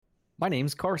My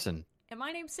name's Carson, And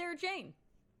my name's Sarah Jane.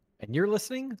 and you're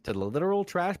listening to the Literal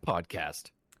Trash Podcast.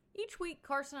 Each week,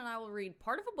 Carson and I will read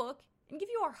part of a book and give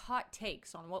you our hot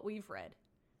takes on what we've read.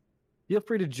 Feel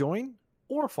free to join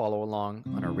or follow along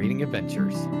on our reading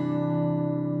adventures.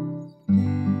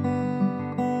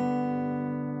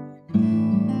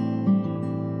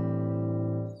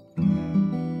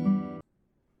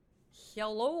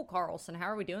 Hello, Carlson. How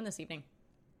are we doing this evening?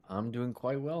 I'm doing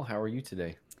quite well. How are you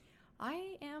today?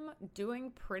 I am doing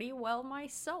pretty well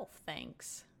myself,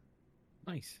 thanks.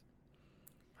 Nice.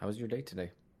 How was your day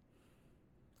today?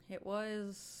 It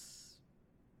was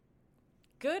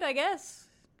good, I guess.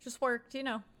 Just worked,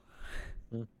 As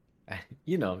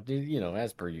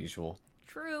per usual.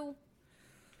 True.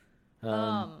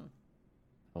 Oh.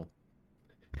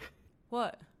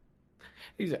 What?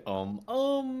 He said,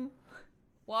 Well,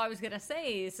 I was gonna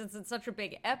say, since it's such a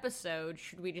big episode,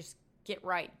 should we just get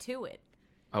right to it?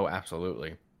 Oh,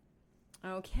 absolutely.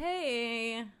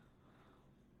 Okay.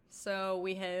 So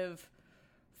we have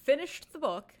finished the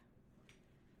book.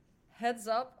 Heads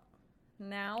up,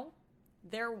 now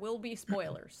there will be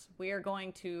spoilers. We are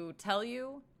going to tell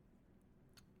you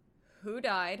who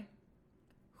died,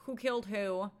 who killed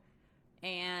who,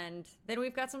 and then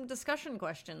we've got some discussion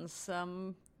questions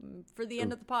for the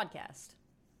end of the podcast.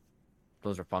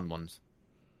 Those are fun ones.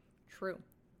 True.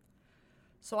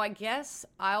 So I guess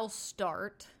I'll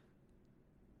start,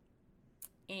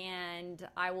 and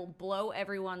I will blow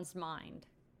everyone's mind.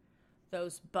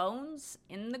 Those bones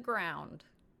in the ground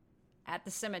at the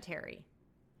cemetery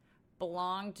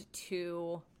belonged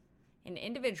to an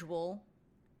individual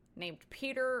named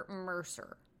Peter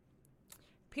Mercer.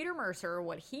 Peter Mercer,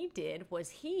 what he did was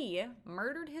he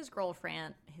murdered his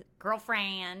girlfriend. His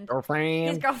girlfriend.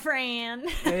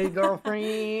 Hey,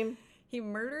 girlfriend. He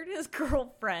murdered his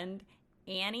girlfriend,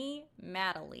 Annie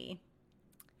Madeley.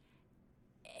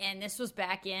 And this was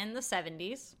back in the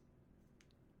 70s.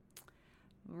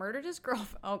 Murdered his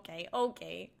girlfriend.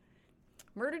 Okay.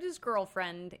 Murdered his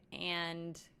girlfriend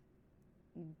and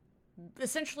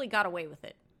essentially got away with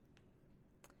it.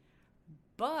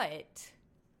 But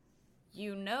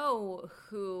you know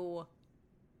who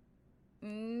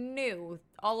knew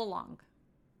all along?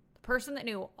 The person that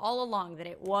knew all along that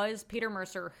it was Peter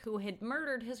Mercer who had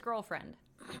murdered his girlfriend.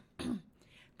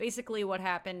 Basically what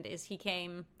happened is he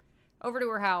came over to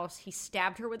her house, he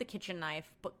stabbed her with a kitchen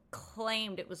knife, but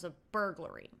claimed it was a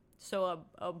burglary. So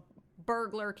a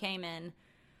burglar came in,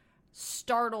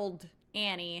 startled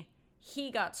Annie.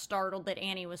 He got startled that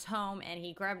Annie was home, and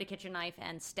he grabbed a kitchen knife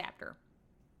and stabbed her.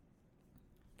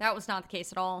 That was not the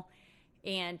case at all.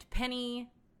 And Penny,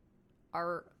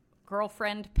 our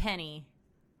girlfriend Penny,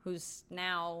 who's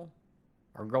now...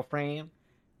 Our girlfriend?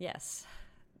 Yes.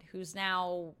 Who's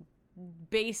now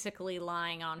basically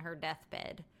lying on her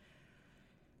deathbed.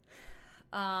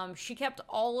 She kept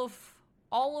all of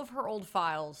her old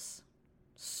files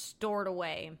stored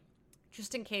away,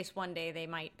 just in case one day they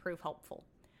might prove helpful.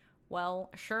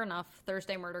 Well, sure enough,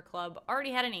 Thursday Murder Club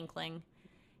already had an inkling,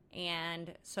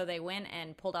 and so they went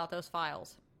and pulled out those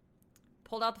files.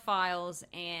 Pulled out the files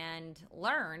and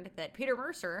learned that Peter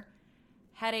Mercer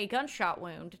had a gunshot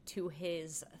wound to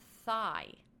his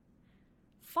thigh.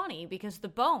 Funny, because the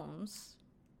bones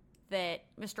that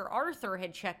Mr. Arthur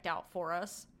had checked out for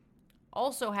us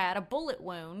also had a bullet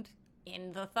wound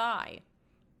in the thigh.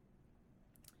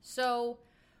 So,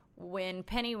 when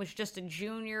Penny was just a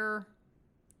junior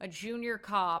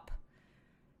cop,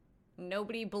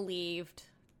 nobody believed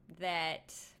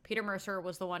that Peter Mercer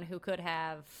was the one who could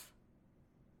have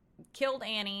killed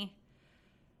Annie.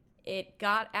 It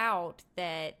got out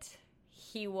that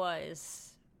he was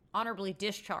honorably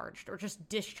discharged, or just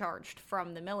discharged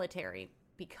from the military,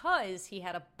 because he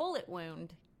had a bullet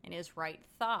wound in his right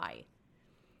thigh.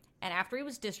 And after he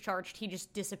was discharged, he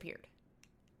just disappeared.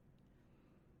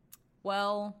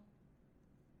 Well,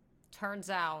 turns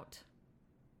out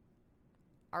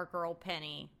our girl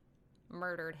Penny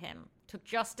murdered him. Took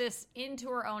justice into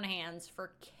her own hands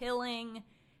for killing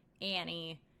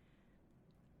Annie.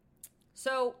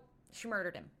 So, she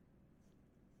murdered him.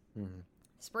 Mm-hmm.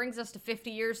 This brings us to 50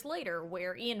 years later,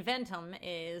 where Ian Ventum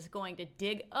is going to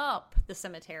dig up the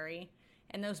cemetery,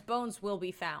 and those bones will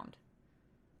be found.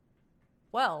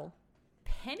 Well,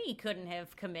 Penny couldn't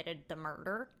have committed the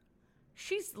murder.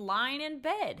 She's lying in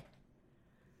bed.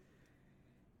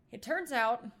 It turns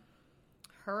out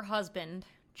her husband,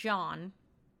 John,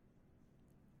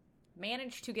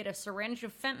 managed to get a syringe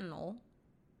of fentanyl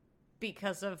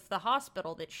because of the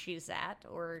hospital that she's at,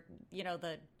 or,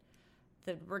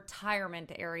 the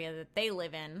retirement area that they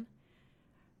live in,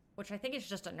 which I think is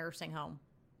just a nursing home.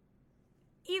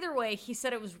 Either way, he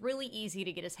said it was really easy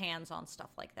to get his hands on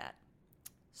stuff like that.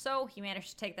 So he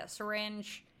managed to take that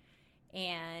syringe,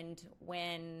 and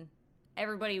when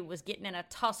everybody was getting in a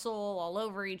tussle all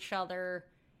over each other,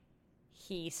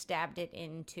 he stabbed it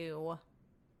into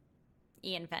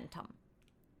Ian Ventum.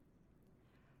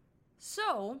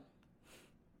 So,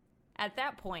 at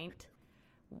that point,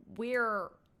 we've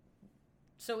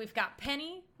got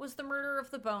Penny was the murderer of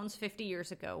the Bones 50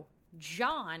 years ago.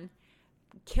 John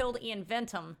killed Ian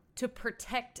Ventum to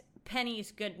protect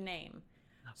Penny's good name.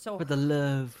 So For the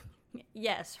love.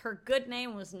 yes, her good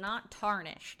name was not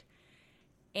tarnished.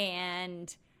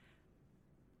 And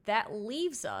that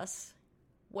leaves us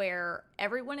where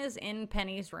everyone is in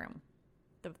Penny's room.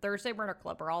 The Thursday Murder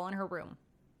Club are all in her room.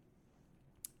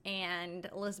 And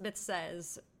Elizabeth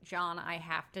says, John, I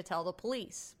have to tell the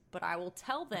police, but I will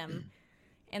tell them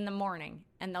in the morning,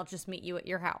 and they'll just meet you at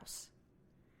your house.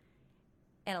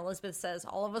 And Elizabeth says,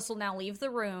 all of us will now leave the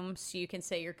room so you can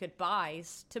say your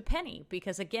goodbyes to Penny,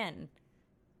 because again,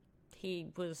 he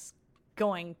was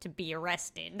going to be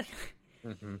arrested.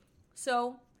 Mm-hmm.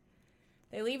 So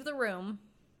they leave the room,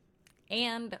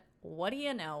 and what do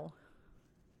you know,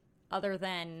 other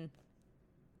than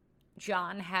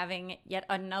John having yet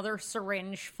another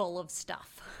syringe full of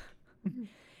stuff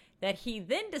that he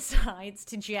then decides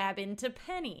to jab into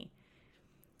Penny.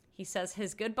 He says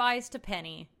his goodbyes to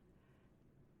Penny,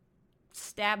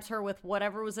 stabs her with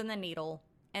whatever was in the needle,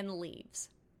 and leaves.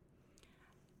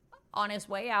 On his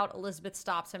way out, Elizabeth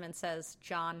stops him and says,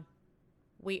 John,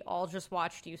 we all just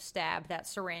watched you stab that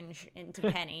syringe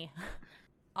into Penny.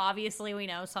 Obviously, we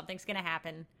know something's going to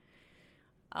happen.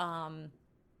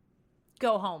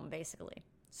 Go home, basically.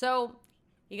 So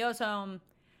he goes home.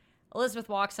 Elizabeth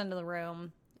walks into the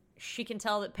room. She can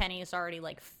tell that Penny is already,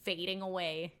 like, fading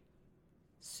away.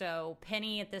 So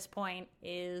Penny, at this point,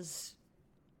 is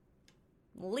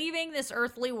leaving this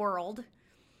earthly world.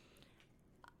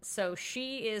 So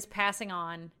she is passing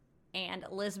on, and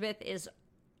Elizabeth is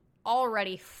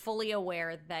already fully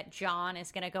aware that John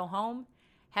is going to go home,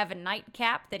 have a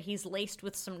nightcap that he's laced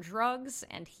with some drugs,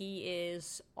 and he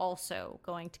is also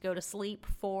going to go to sleep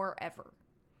forever.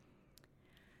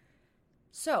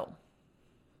 So,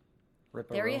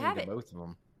 there you have it. Both of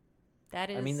them. That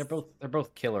is. I mean, they're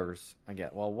both killers. I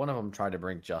get. Well, one of them tried to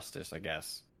bring justice, I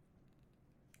guess.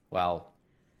 Well,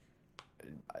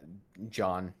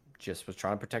 John just was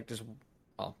trying to protect his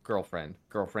girlfriend,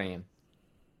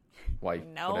 wife.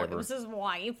 No, whatever. it was his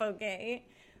wife. Okay.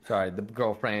 Sorry, the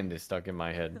girlfriend is stuck in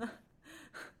my head.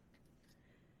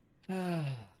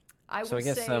 I So will I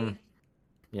guess say,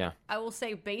 yeah. I will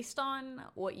say, based on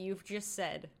what you've just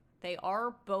said, they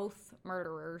are both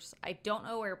murderers. I don't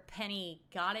know where Penny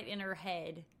got it in her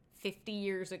head 50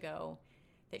 years ago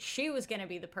that she was going to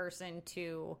be the person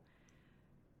to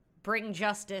bring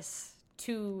justice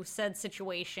to said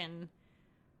situation.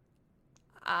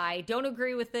 I don't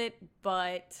agree with it,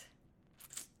 but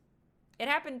it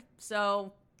happened.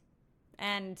 So,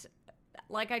 and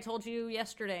like I told you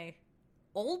yesterday,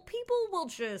 old people will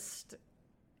just,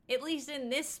 at least in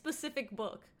this specific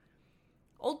book,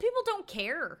 old people don't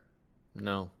care.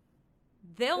 No.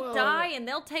 They'll die and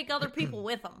they'll take other people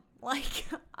with them. Like,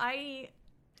 I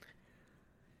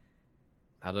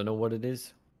don't know what it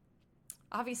is.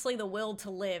 obviously the will to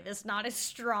live is not as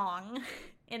strong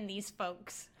in these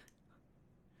folks.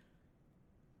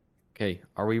 Okay,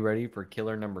 are we ready for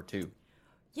killer number 2?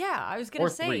 Yeah, I was going Or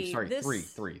to say 3, sorry,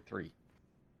 this, three.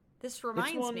 This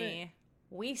reminds one me,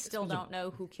 we still was a- don't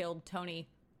know who killed Tony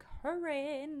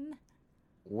Curran.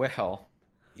 Well,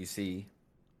 you see,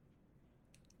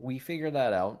 we figured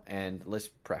that out, and let's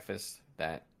preface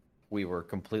that we were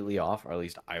completely off, or at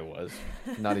least I was,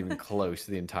 not even close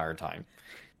the entire time.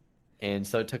 And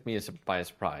so it took me by a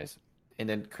surprise. And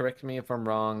then correct me if I'm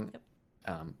wrong.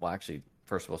 Well, actually,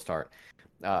 first we'll start.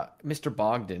 Mr.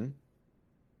 Bogdan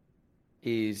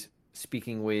is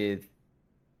speaking with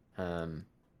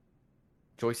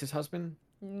Joyce's husband?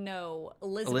 No,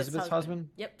 Elizabeth's husband?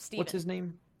 Yep, Stephen. What's his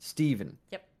name? Stephen.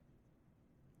 Yep.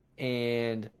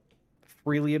 And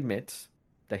freely admits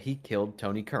that he killed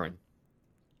Tony Curran.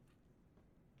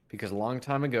 Because a long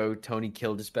time ago, Tony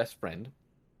killed his best friend,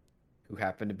 who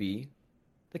happened to be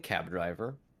the cab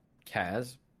driver,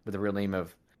 Kaz, with the real name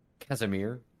of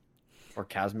Casimir, or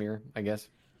Casimir, I guess.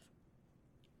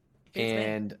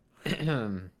 And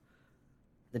the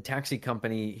taxi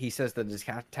company, he says that his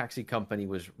taxi company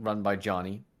was run by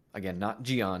Johnny. Again, not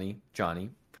Gianni,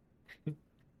 Johnny.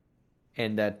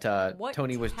 And that what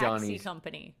Tony was taxi Johnny's.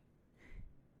 company?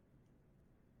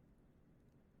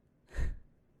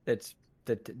 That's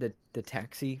the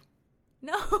taxi.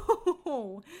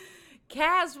 No,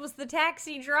 Kaz was the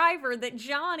taxi driver that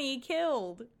Johnny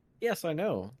killed. Yes, I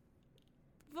know.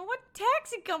 But what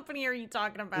taxi company are you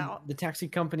talking about? The taxi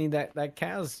company that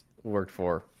Kaz worked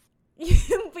for.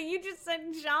 But you just said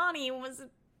Johnny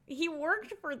he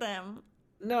worked for them.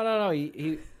 No.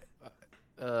 He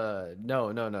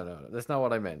no. That's not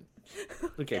what I meant.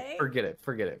 Okay, forget it.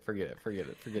 Forget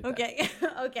that. Okay.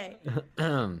 Okay.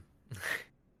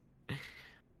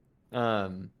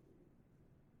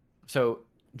 So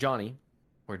Johnny,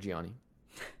 or Gianni,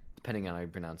 depending on how you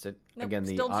pronounce it. Nope, Again,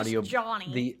 the still audio. just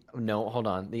Johnny. Hold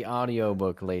on. The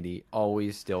audiobook lady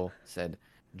always still said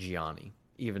Gianni,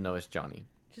 even though it's Johnny.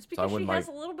 Just because she has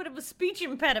a little bit of a speech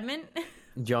impediment.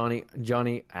 Johnny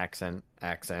accent.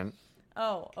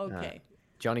 Oh, okay.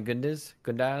 Johnny Gundas.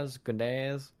 Gundas,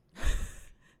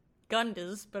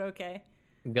 but okay.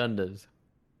 Gundas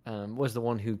was the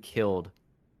one who killed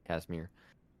Casimir,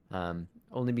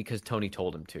 only because Tony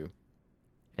told him to.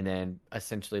 And then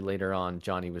essentially later on,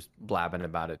 Johnny was blabbing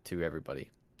about it to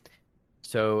everybody.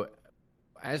 So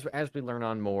as we learn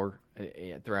on more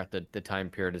throughout the time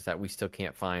period, is that we still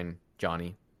can't find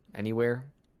Johnny anywhere.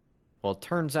 Well, it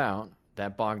turns out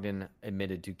that Bogdan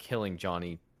admitted to killing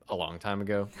Johnny a long time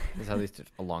ago. It's at least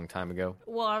a long time ago.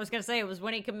 Well, I was going to say, it was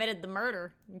when he committed the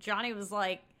murder. Johnny was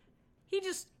like, he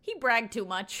bragged too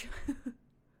much.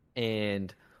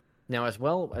 And now, as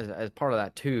well as part of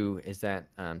that, too, is that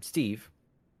Steve,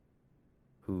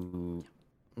 who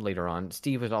later on,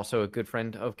 Steve was also a good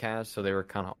friend of Kaz, so they were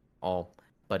kind of all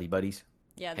buddies.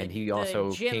 Yeah, and he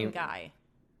also gym guy.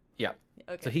 Yeah.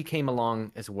 Okay. So he came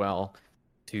along as well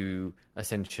to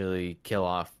essentially kill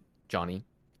off Johnny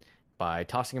by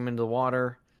tossing him into the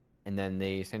water, and then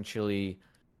they essentially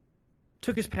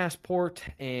took his passport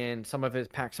and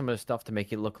packed some of his stuff to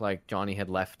make it look like Johnny had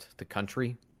left the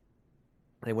country.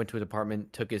 They went to his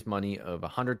apartment, took his money of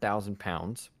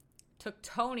 £100,000. Took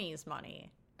Tony's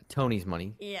money. Tony's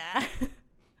money. Yeah.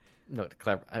 No,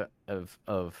 clever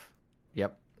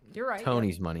yep. You're right.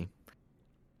 Tony's money.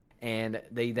 And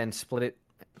they then split it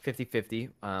 50-50.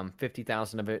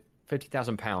 50,000 of it,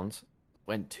 £50,000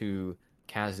 went to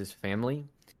Kaz's family,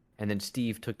 and then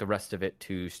Steve took the rest of it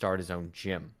to start his own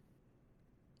gym.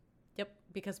 Yep,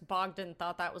 because Bogdan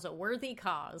thought that was a worthy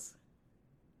cause.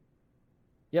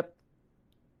 Yep.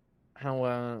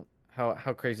 How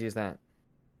crazy is that?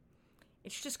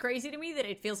 It's just crazy to me that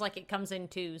it feels like it comes in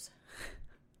twos.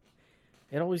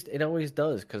 It always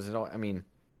does, because I mean,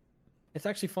 it's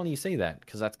actually funny you say that,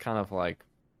 because that's kind of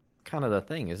the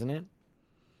thing, isn't it?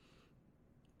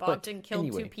 Bogdan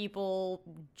killed 2 people.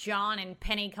 John and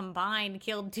Penny combined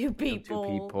killed 2 people.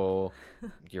 2 people.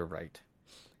 You're right.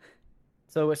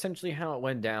 So essentially how it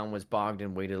went down was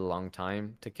Bogdan waited a long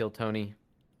time to kill Tony.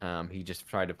 He just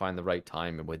tried to find the right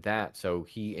time, and with that, so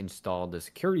he installed the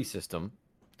security system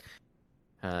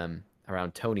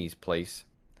around Tony's place,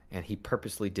 and he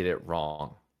purposely did it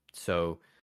wrong. So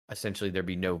essentially there'd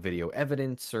be no video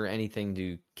evidence or anything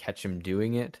to catch him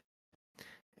doing it.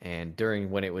 And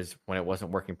when it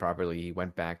wasn't working properly, he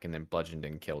went back and then bludgeoned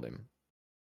and killed him.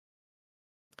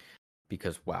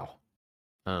 Because wow.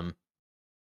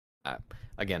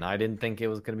 Again, I didn't think it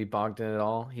was going to be Bogdan at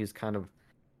all. He's kind of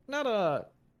not a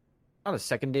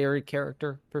secondary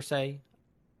character per se,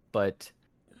 but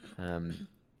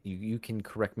you can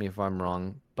correct me if I'm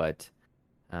wrong, but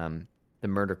the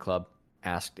Murder Club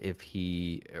asked if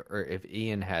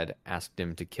Ian had asked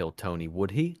him to kill Tony, would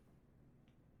he?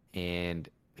 And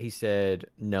he said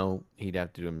no, he'd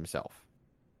have to do it himself.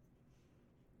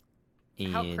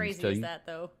 How crazy is that,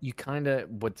 though? You kind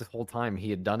of, but the whole time he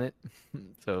had done it,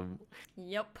 so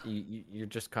yep. You're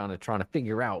just kind of trying to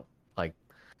figure out, like,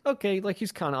 okay, like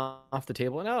he's kind of off the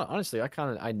table. And honestly,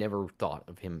 I never thought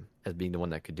of him as being the one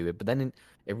that could do it. But then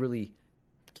it really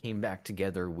came back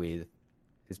together with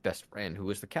his best friend, who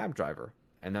was the cab driver,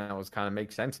 and that was kind of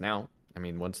makes sense now. I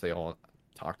mean, once they all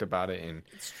talked about it, and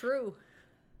it's true.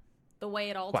 The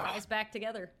way it all ties back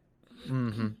together.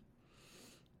 Mm-hmm.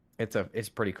 It's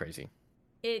pretty crazy.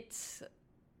 It's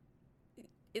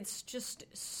just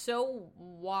so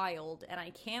wild, and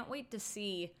I can't wait to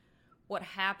see what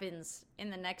happens in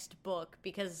the next book,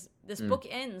 because this book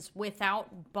ends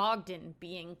without Bogdan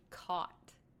being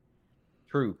caught.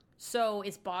 True. So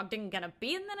is Bogdan gonna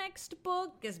be in the next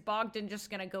book? Is Bogdan just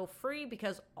gonna go free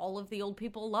because all of the old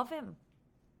people love him?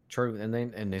 True,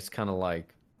 and it's kind of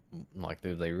like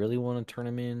do they really want to turn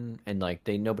him in? And like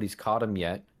nobody's caught him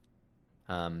yet,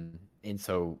 and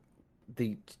so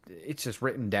it's just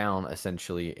written down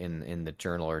essentially in the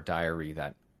journal or diary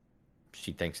that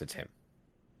she thinks it's him.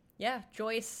 Yeah,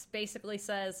 Joyce basically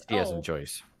says, she hasn't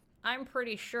Joyce. I'm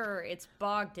pretty sure it's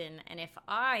Bogdan, and if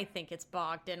I think it's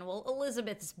Bogdan, well,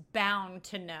 Elizabeth's bound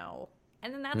to know.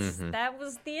 And then that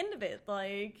was the end of it.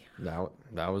 Like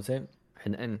that was it.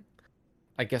 And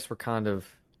I guess we're kind of,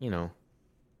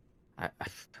 I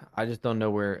I just don't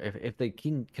know where if they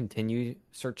can continue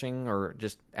searching or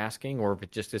just asking, or if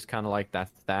it just is kind of like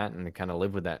that's that, and they kind of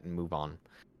live with that and move on.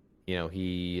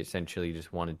 He essentially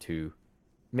just wanted to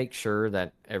make sure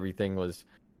that everything was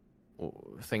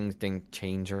things didn't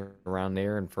change around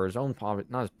there, and for his own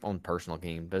not his own personal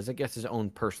gain, but I guess his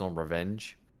own personal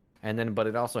revenge. And then, but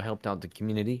it also helped out the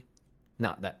community.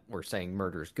 Not that we're saying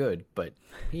murder is good, but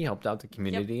he helped out the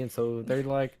community, Yep. and so they're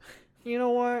like, you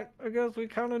know what? I guess we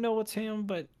kind of know it's him,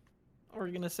 but are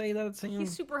we gonna say that it's him?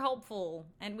 He's super helpful,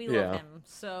 and we love Yeah. him.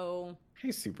 So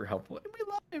He's super helpful, and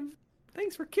we love him.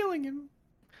 Thanks for killing him.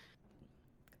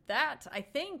 that, I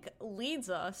think, leads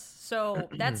us. So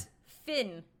that's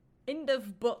Finn. End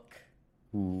of book.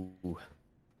 Ooh.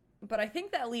 But I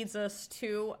think that leads us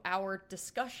to our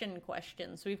discussion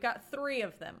questions. We've got 3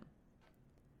 of them.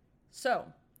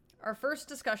 So, our first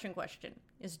discussion question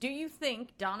is, do you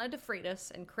think Donna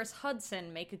DeFreitas and Chris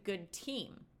Hudson make a good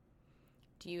team?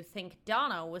 Do you think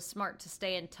Donna was smart to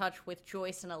stay in touch with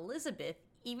Joyce and Elizabeth,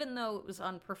 even though it was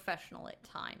unprofessional at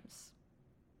times?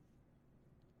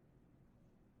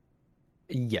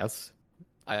 Yes,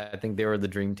 I think they were the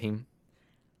dream team.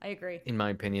 I agree. In my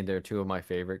opinion, they're 2 of my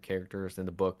favorite characters in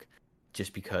the book,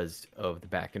 just because of the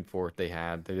back and forth they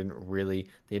had. They didn't really.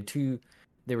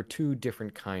 They were 2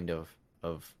 different kind of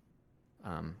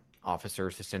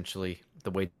officers, essentially.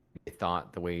 The way they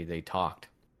thought, the way they talked,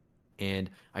 and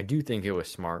I do think it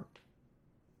was smart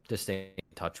to stay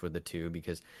in touch with the 2,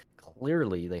 because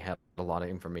clearly they had a lot of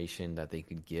information that they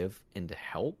could give and to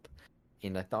help.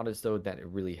 And I thought as though that it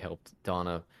really helped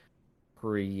Donna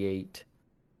create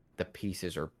the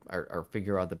pieces, or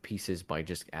figure out the pieces by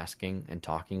just asking and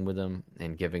talking with them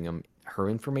and giving them her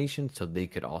information so they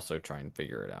could also try and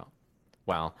figure it out.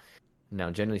 Wow. Now,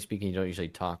 generally speaking, you don't usually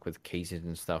talk with cases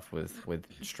and stuff with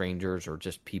strangers or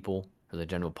just people or the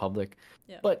general public.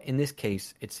 Yeah. But in this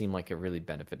case, it seemed like it really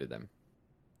benefited them.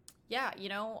 Yeah,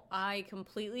 I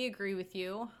completely agree with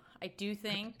you. I do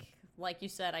think, like you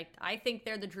said, I think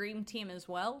they're the dream team as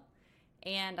well.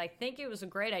 And I think it was a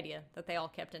great idea that they all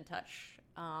kept in touch.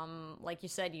 Like you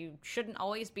said, you shouldn't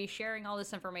always be sharing all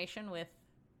this information with,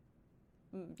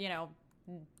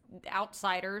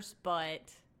 outsiders, but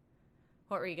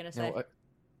what were you going to say? Now,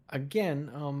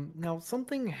 again, now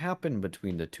something happened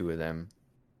between the 2 of them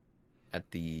at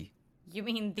the You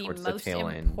mean the towards the most tail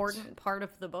end. important part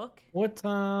of the book? What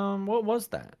was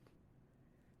that?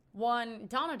 One,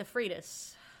 Donna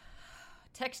DeFreitas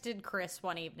texted Chris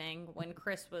one evening when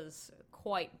Chris was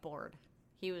quite bored.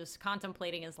 He was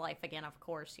contemplating his life again, of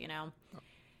course,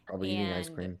 Probably eating ice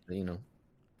And- cream,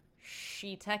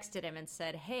 She texted him and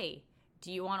said, "Hey,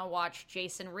 do you want to watch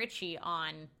Jason Ritchie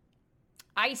on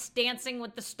Ice Dancing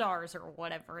with the Stars," or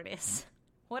whatever it is?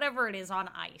 Whatever it is on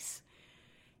ice.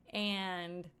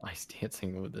 And Ice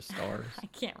Dancing with the Stars. I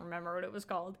can't remember what it was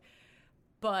called.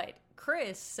 But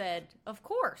Chris said, "Of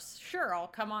course, sure, I'll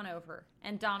come on over."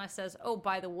 And Donna says, "Oh,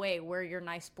 by the way, wear your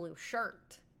nice blue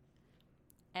shirt."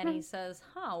 And he says,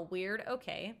 "Huh, weird,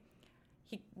 okay."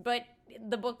 But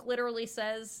the book literally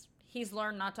says he's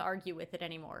learned not to argue with it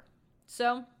anymore.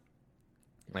 So,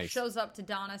 Nice. shows up to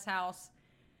Donna's house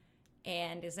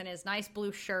and is in his nice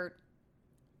blue shirt.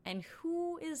 And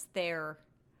who is there?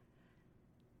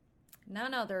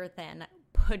 None other than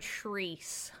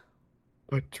Patrice.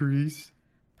 Patrice.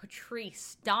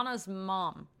 Patrice, Donna's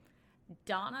mom.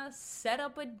 Donna set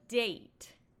up a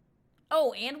date.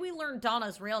 Oh, and we learned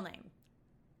Donna's real name.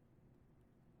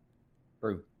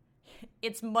 True.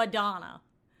 It's Madonna.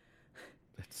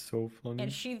 That's so funny.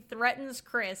 And she threatens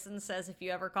Chris and says, "If you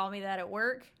ever call me that at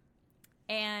work."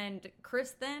 And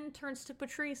Chris then turns to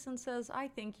Patrice and says, "I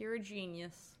think you're a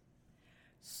genius."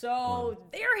 So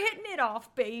they're hitting it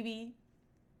off, baby.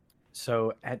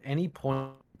 So, at any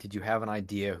point, did you have an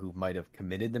idea who might have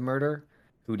committed the murder?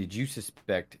 Who did you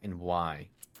suspect, and why?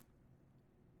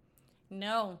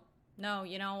 No,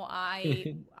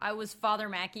 I was Father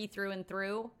Mackey through and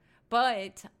through.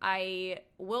 But I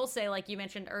will say, like you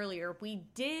mentioned earlier, we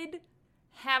did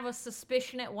have a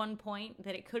suspicion at one point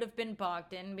that it could have been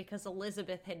Bogdan, because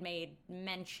Elizabeth had made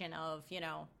mention of,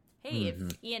 hey,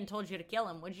 if Ian told you to kill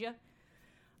him, would you?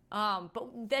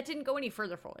 But that didn't go any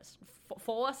further for us.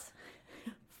 For us?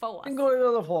 For us. And go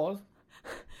to the falls.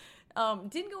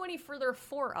 Didn't go any further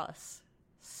for us.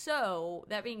 So,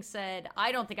 that being said,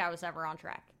 I don't think I was ever on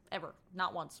track. Ever.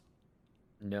 Not once.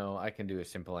 No, I can do a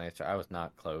simple answer. I was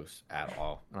not close at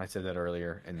all. And I said that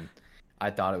earlier, and I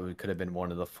thought could have been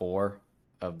one of the 4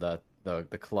 of the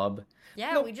club.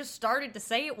 Yeah, Nope. we just started to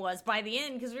say it was by the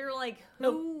end because we were like,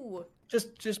 who?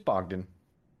 Just Bogdan.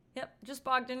 Yep, just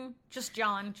Bogdan, just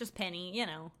John, just Penny,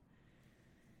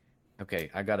 Okay,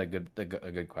 I got a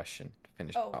good question to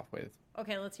finish Oh, off with.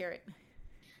 okay, let's hear it.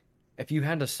 If you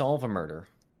had to solve a murder,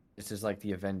 this is like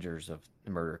the Avengers of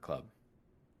the Murder Club.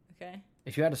 Okay.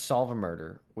 If you had to solve a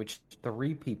murder, which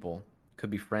three people, could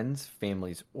be friends,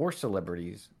 families, or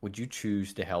celebrities, would you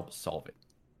choose to help solve it?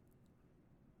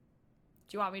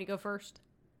 Do you want me to go first?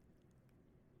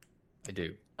 I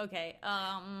do. Okay.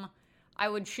 I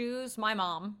would choose my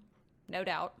mom, no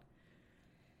doubt.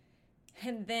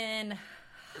 And then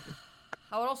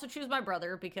I would also choose my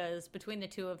brother because between the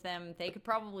two of them, they could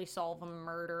probably solve a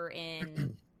murder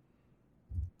in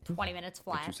 20 minutes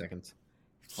Like flat. 2 seconds.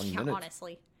 20 Yeah, minutes.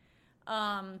 honestly.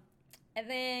 And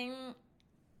then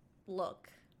look,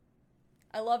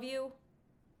 I love you.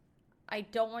 I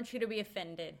don't want you to be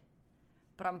offended,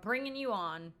 but I'm bringing you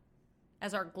on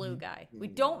as our glue guy. We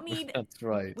don't need That's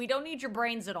right. we don't need your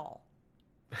brains at all.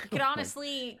 You could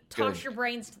honestly toss Good. your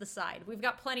brains to the side. We've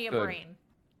got plenty of Good. brain.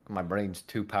 My brain's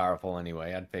too powerful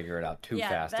anyway. I'd figure it out too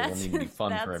fast. It wouldn't even be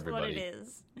fun that's for everybody. what it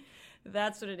is.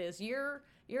 That's what it is. You're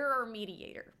our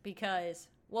mediator because,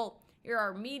 well, you're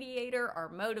our mediator, our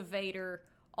motivator,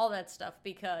 all that stuff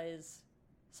because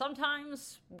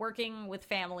sometimes working with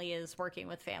family is working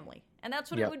with family. And that's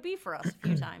what it Yep. would be for us a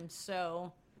few times.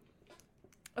 So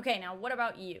okay, now what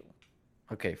about you?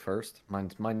 Okay, first,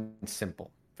 mine's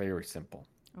simple, very simple.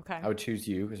 Okay. I would choose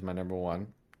you as my number one,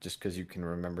 just because you can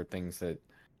remember things that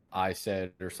I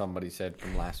said or somebody said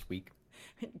from last week,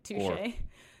 Touche.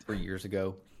 3 years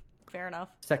ago. Fair enough.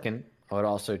 Second, I would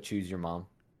also choose your mom,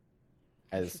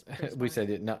 as She's pretty we smart. said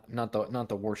it, not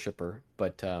the worshiper,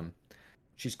 but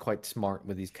she's quite smart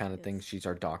with these kind of She things. is. She's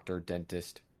our doctor,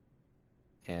 dentist,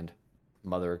 and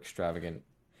mother extravagant.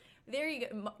 There you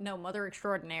go. No, mother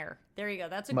extraordinaire. There you go.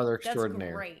 Mother That's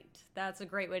extraordinaire. great. That's a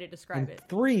great way to describe And it.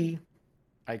 three,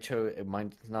 I chose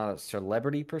mine's not a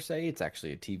celebrity per se. It's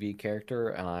actually a TV character,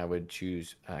 and I would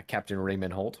choose Captain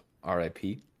Raymond Holt,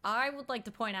 R.I.P. I would like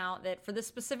to point out that for this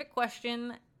specific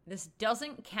question, this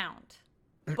doesn't count,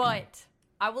 but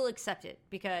I will accept it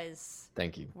because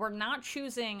Thank you. we're not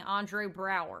choosing Andre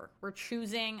Brower. We're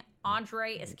choosing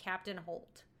Andre as Captain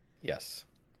Holt. Yes,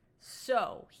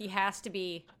 So he has to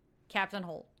be Captain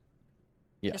Holt.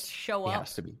 yes, Just show he up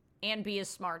has to be. and be as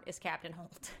smart as Captain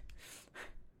Holt.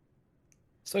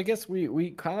 So I guess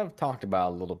we kind of talked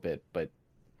about it a little bit, but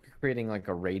creating like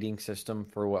a rating system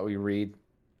for what we read.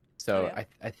 So Oh, yeah.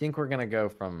 I think we're gonna go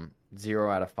from 0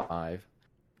 out of 5,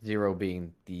 0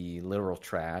 being the literal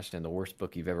trash and the worst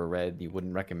book you've ever read. You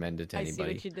wouldn't recommend it to I see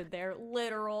anybody. what you did there.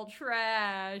 Literal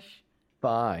trash.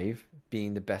 5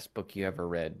 being the best book you ever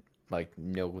read. Like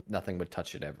no, nothing would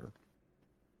touch it ever.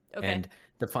 Okay. And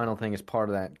the final thing is part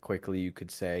of that. Quickly, you could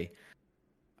say,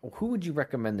 who would you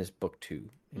recommend this book to?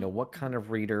 You know, what kind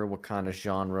of reader, what kind of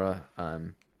genre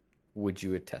would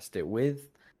you attest it with?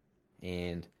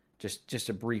 And just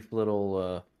a brief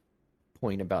little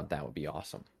point about that would be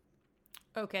awesome.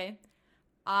 Okay.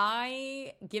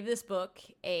 I give this book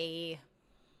a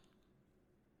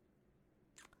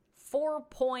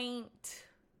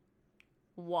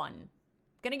 4.1.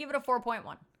 Gonna give it a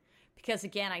 4.1 because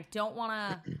again, I don't want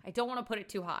to put it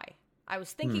too high. I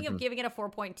was thinking of giving it a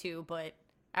 4.2, but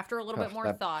after a little bit more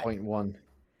That thought, point one.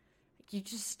 it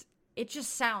just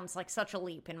sounds like such a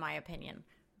leap in my opinion.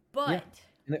 But Yeah.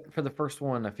 And for the first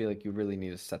one, I feel like you really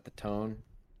need to set the tone.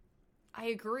 I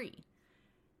agree.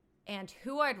 And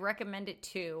who I'd recommend it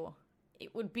to,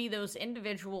 it would be those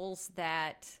individuals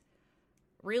that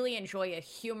really enjoy a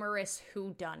humorous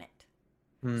whodunit.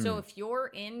 So if you're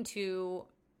into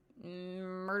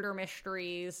murder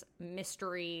mysteries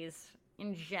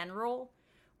in general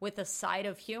with a side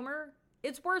of humor,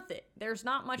 it's worth it. There's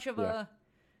not much of Yeah.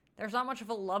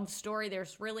 a love story.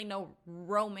 There's really no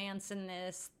romance in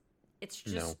this. It's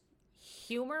just No.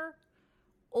 humor,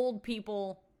 old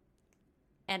people,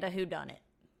 and a whodunit.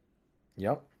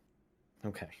 Yep.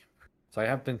 Okay. So I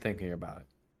have been thinking about it.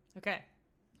 Okay.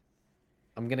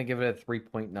 I'm gonna give it a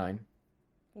 3.9.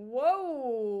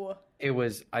 Whoa. It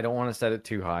was, I don't want to set it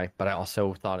too high, but I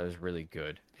also thought it was really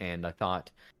good. And I thought,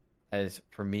 as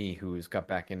for me, who's got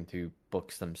back into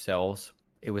books themselves,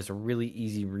 it was a really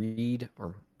easy read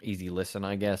or easy listen,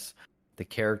 I guess. The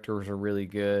characters are really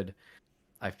good.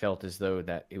 I felt as though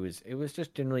that it was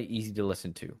just generally easy to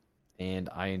listen to. And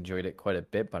I enjoyed it quite a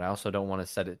bit, but I also don't want to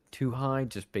set it too high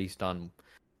just based on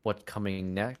what's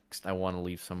coming next. I want to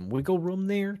leave some wiggle room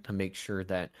there to make sure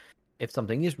that if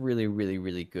something is really, really,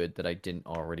 really good, that I didn't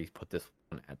already put this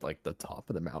one at like the top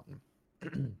of the mountain.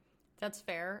 That's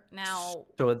fair. Now,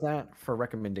 So with that, for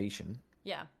recommendation,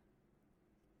 yeah.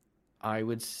 I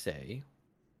would say,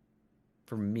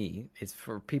 for me, it's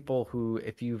for people who,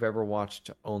 if you've ever watched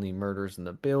Only Murders in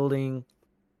the Building,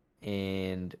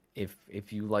 And if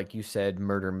you, like you said,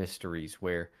 murder mysteries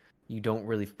where you don't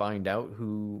really find out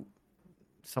who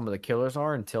some of the killers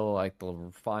are until like the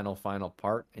final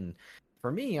part. And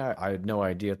for me, I had no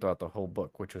idea throughout the whole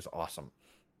book, which was awesome.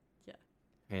 Yeah.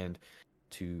 And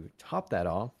to top that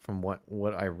off, from what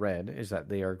I read, is that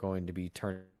they are going to be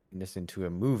turning this into a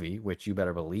movie, which you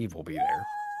better believe will be there.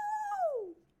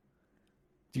 Woo!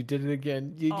 You did it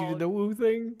again. You Oh, did the woo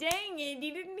thing. dang it!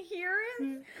 You didn't hear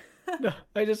it. No,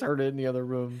 I just heard it in the other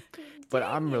room. But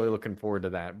I'm Dang really it. looking forward to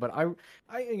that. But I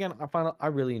again, I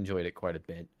really enjoyed it quite a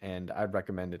bit, and I'd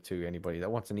recommend it to anybody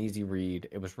that wants an easy read.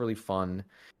 It was really fun.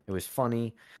 It was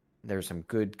funny. There's some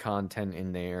good content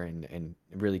in there, and it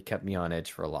really kept me on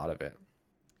edge for a lot of it.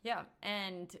 Yeah,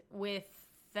 and with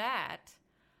that,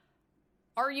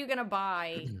 are you gonna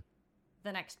buy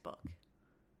the next book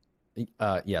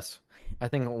Yes, I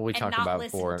think what we and talked not about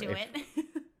listen before. to it?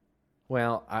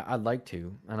 Well, I'd like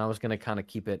to, and I was gonna kind of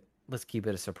keep it. Let's keep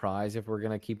it a surprise if we're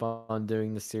gonna keep on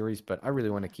doing the series. But I really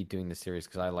want to keep doing the series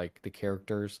because I like the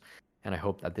characters, and I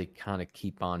hope that they kind of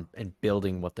keep on and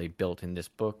building what they built in this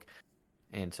book.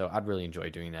 And so I'd really enjoy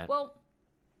doing that. Well,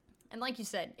 and like you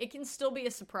said, it can still be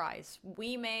a surprise.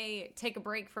 We may take a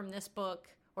break from this book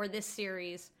or this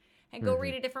series and go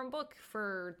read a different book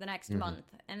for the next month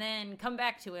and then come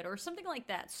back to it or something like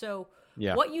that. So,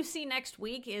 Yeah, what you see next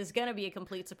week is going to be a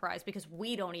complete surprise because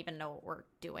we don't even know what we're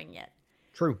doing yet.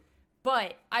 true.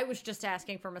 But I was just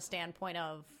asking from a standpoint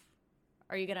of,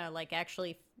 are you going to like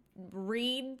actually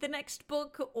read the next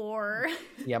book or.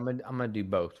 Yeah, I'm gonna do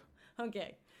both.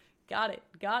 Okay. Got it.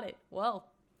 Got it. Well,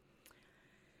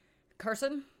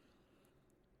 Carson,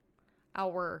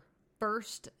 our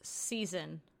first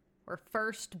season or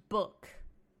first book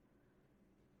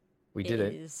We did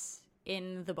it. is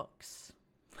in the books.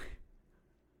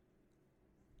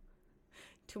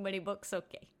 Too many books?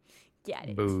 Okay. Get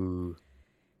it. Boo.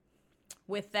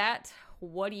 With that,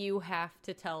 what do you have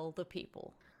to tell the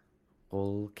people?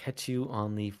 We'll catch you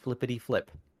on the flippity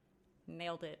flip.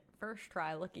 Nailed it. First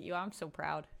try. Look at you. I'm so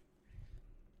proud.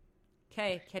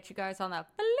 Okay, catch you guys on the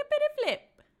flippity